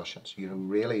interesting discussions. You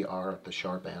really are at the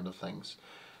sharp end of things,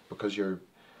 because you're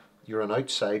an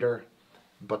outsider,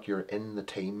 but you're in the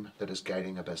team that is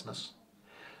guiding a business.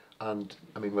 And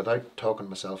I mean, without talking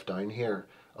myself down here,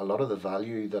 a lot of the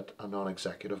value that a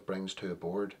non-executive brings to a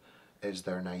board is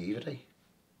their naivety.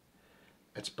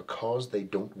 It's because they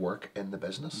don't work in the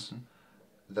business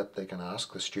that they can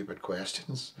ask the stupid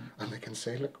questions and they can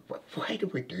say, look, why do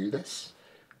we do this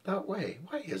that way?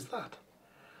 Why is that?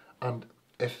 And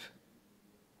if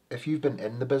you've been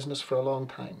in the business for a long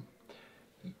time,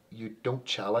 you don't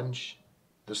challenge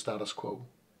the status quo.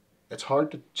 It's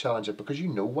hard to challenge it because you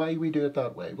know why we do it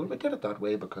that way. Well, we did it that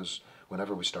way because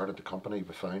whenever we started the company,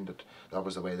 we found that that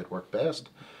was the way that worked best.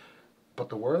 But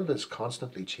the world is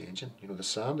constantly changing. You know, the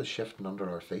sand is shifting under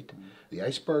our feet. The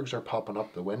icebergs are popping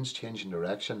up. The wind's changing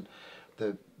direction.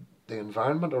 The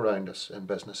environment around us in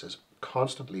business is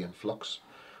constantly in flux.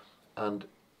 And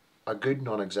a good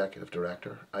non-executive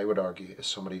director, I would argue, is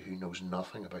somebody who knows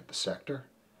nothing about the sector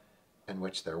in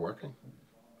which they're working.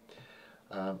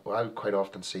 Well, I quite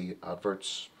often see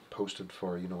adverts posted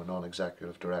for, you know, a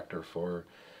non-executive director for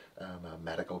a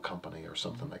medical company or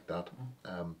something like that.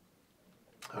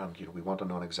 And, you know, we want a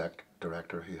non-exec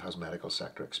director who has medical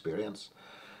sector experience.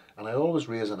 And I always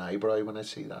raise an eyebrow when I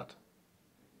see that,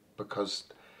 because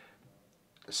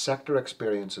sector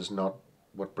experience is not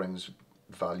what brings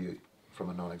value from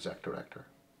a non-exec director.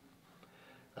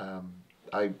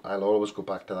 I'll always go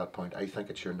back to that point. I think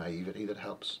it's your naivety that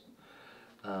helps.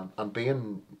 And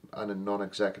being in a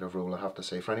non-executive role, I have to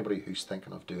say, for anybody who's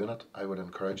thinking of doing it, I would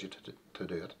encourage you to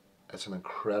do it. It's an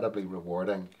incredibly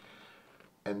rewarding,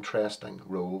 interesting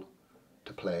role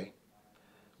to play,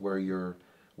 where you're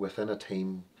within a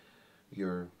team,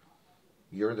 you're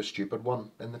the stupid one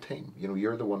in the team. You know,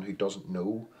 you're the one who doesn't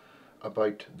know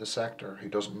about the sector, who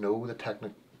doesn't know the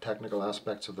technical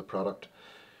aspects of the product,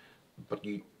 but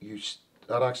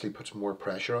that actually puts more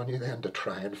pressure on you then to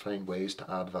try and find ways to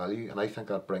add value, and I think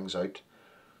that brings out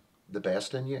the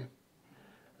best in you,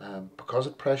 because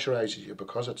it pressurizes you,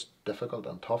 because it's difficult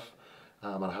and tough,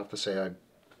 and I have to say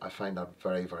I find that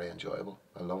very, very enjoyable.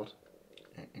 I love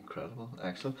it. Incredible,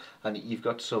 excellent. And you've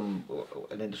got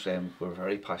an industry we're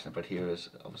very passionate about here is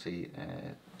obviously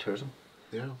tourism.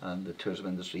 Yeah. And the tourism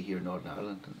industry here in Northern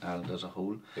Ireland and Ireland as a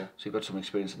whole. Yeah. So you've got some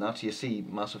experience in that. So you see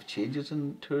massive changes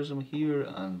in tourism here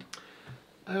and.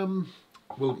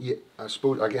 Well, yeah, I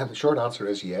suppose again the short answer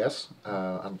is yes,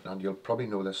 and you'll probably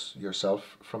know this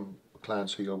yourself from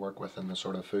clients who you'll work with in the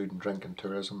sort of food and drink and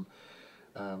tourism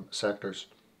sectors.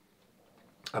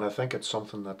 And I think it's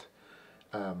something that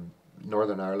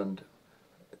Northern Ireland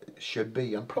should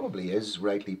be and probably is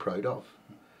rightly proud of.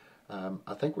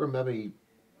 I think we're maybe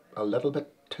a little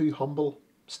bit too humble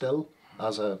still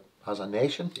as a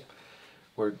nation. Yeah.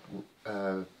 We're,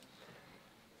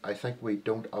 I think we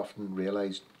don't often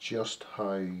realise just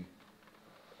how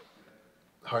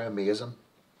amazing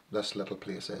this little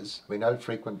place is. I mean, I'll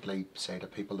frequently say to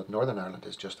people that Northern Ireland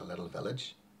is just a little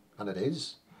village, and it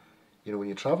is. You know, when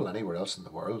you travel anywhere else in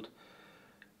the world,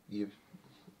 you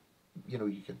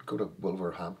can go to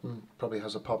Wolverhampton, probably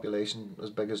has a population as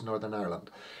big as Northern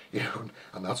Ireland, you know,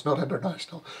 and that's not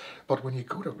international. But when you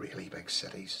go to really big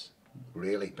cities,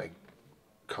 really big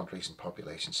countries and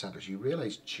population centres, you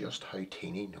realise just how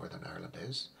teeny Northern Ireland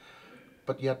is.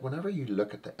 But yet, whenever you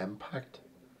look at the impact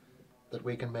that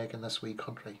we can make in this wee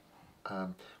country,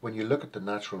 when you look at the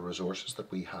natural resources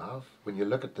that we have, when you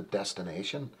look at the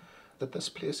destination that this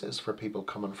place is for people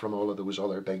coming from all of those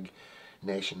other big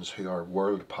nations who are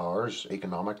world powers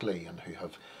economically and who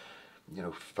have, you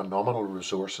know, phenomenal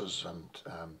resources and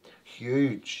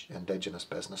huge indigenous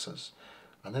businesses,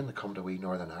 and then they come to wee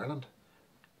Northern Ireland,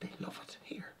 they love it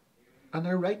here, and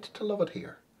they're right to love it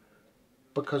here,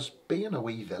 because being a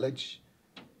wee village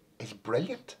is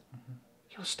brilliant.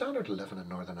 You know, standard of living in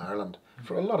Northern Ireland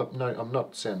for a lot of, now I'm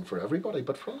not saying for everybody,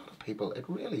 but for a lot of people it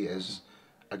really is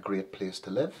a great place to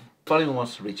live. If anyone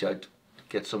wants to reach out,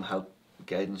 get some help,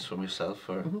 guidance from yourself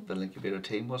or the Linkubator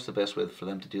team, what's the best way for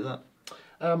them to do that?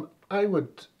 I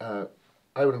would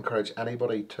encourage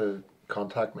anybody to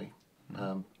contact me.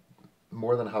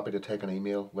 More than happy to take an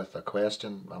email with a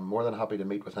question. I'm more than happy to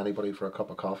meet with anybody for a cup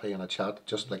of coffee and a chat,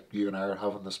 just like you and I are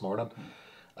having this morning.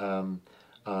 And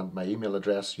my email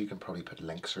address, you can probably put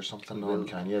links or something on,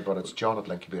 can you? But it's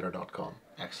john@linkubator.com.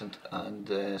 Excellent.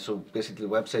 And so basically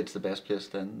the website's the best place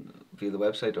then, via the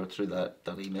website or through that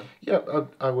email? Yeah,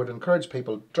 I would encourage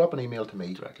people, drop an email to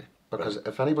me. Directly. Because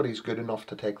if anybody's good enough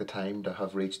to take the time to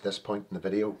have reached this point in the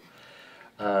video,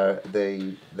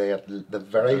 they at the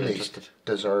very least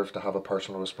deserve to have a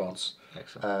personal response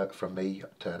from me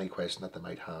to any question that they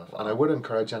might have. And I would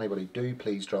encourage anybody, do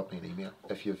please drop me an email.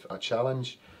 If you've a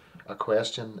challenge, a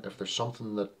question, if there's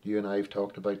something that you and I have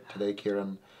talked about today,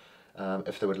 Kieran,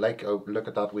 if they would like a look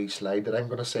at that wee slide that I'm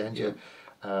going to send you,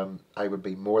 I would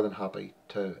be more than happy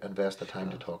to invest the time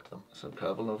to talk to them. That's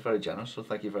incredible. No, very generous, so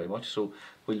thank you very much. So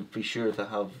we'll be sure to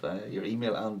have your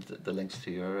email and the links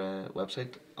to your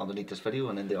website underneath this video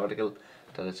and in the article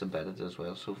that it's embedded as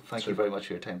well. So thank you very much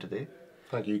for your time today.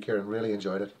 Thank you, Kieran. Really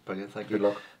enjoyed it. Brilliant. Thank you. Good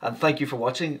luck. And thank you for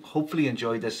watching. Hopefully you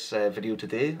enjoyed this video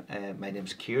today. My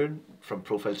name's Kieran from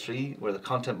ProfileTree. We're the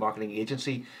content marketing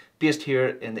agency based here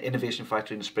in the Innovation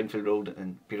Factory in Springfield Road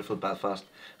in beautiful Belfast.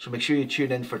 So make sure you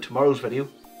tune in for tomorrow's video.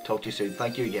 Talk to you soon.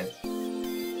 Thank you again.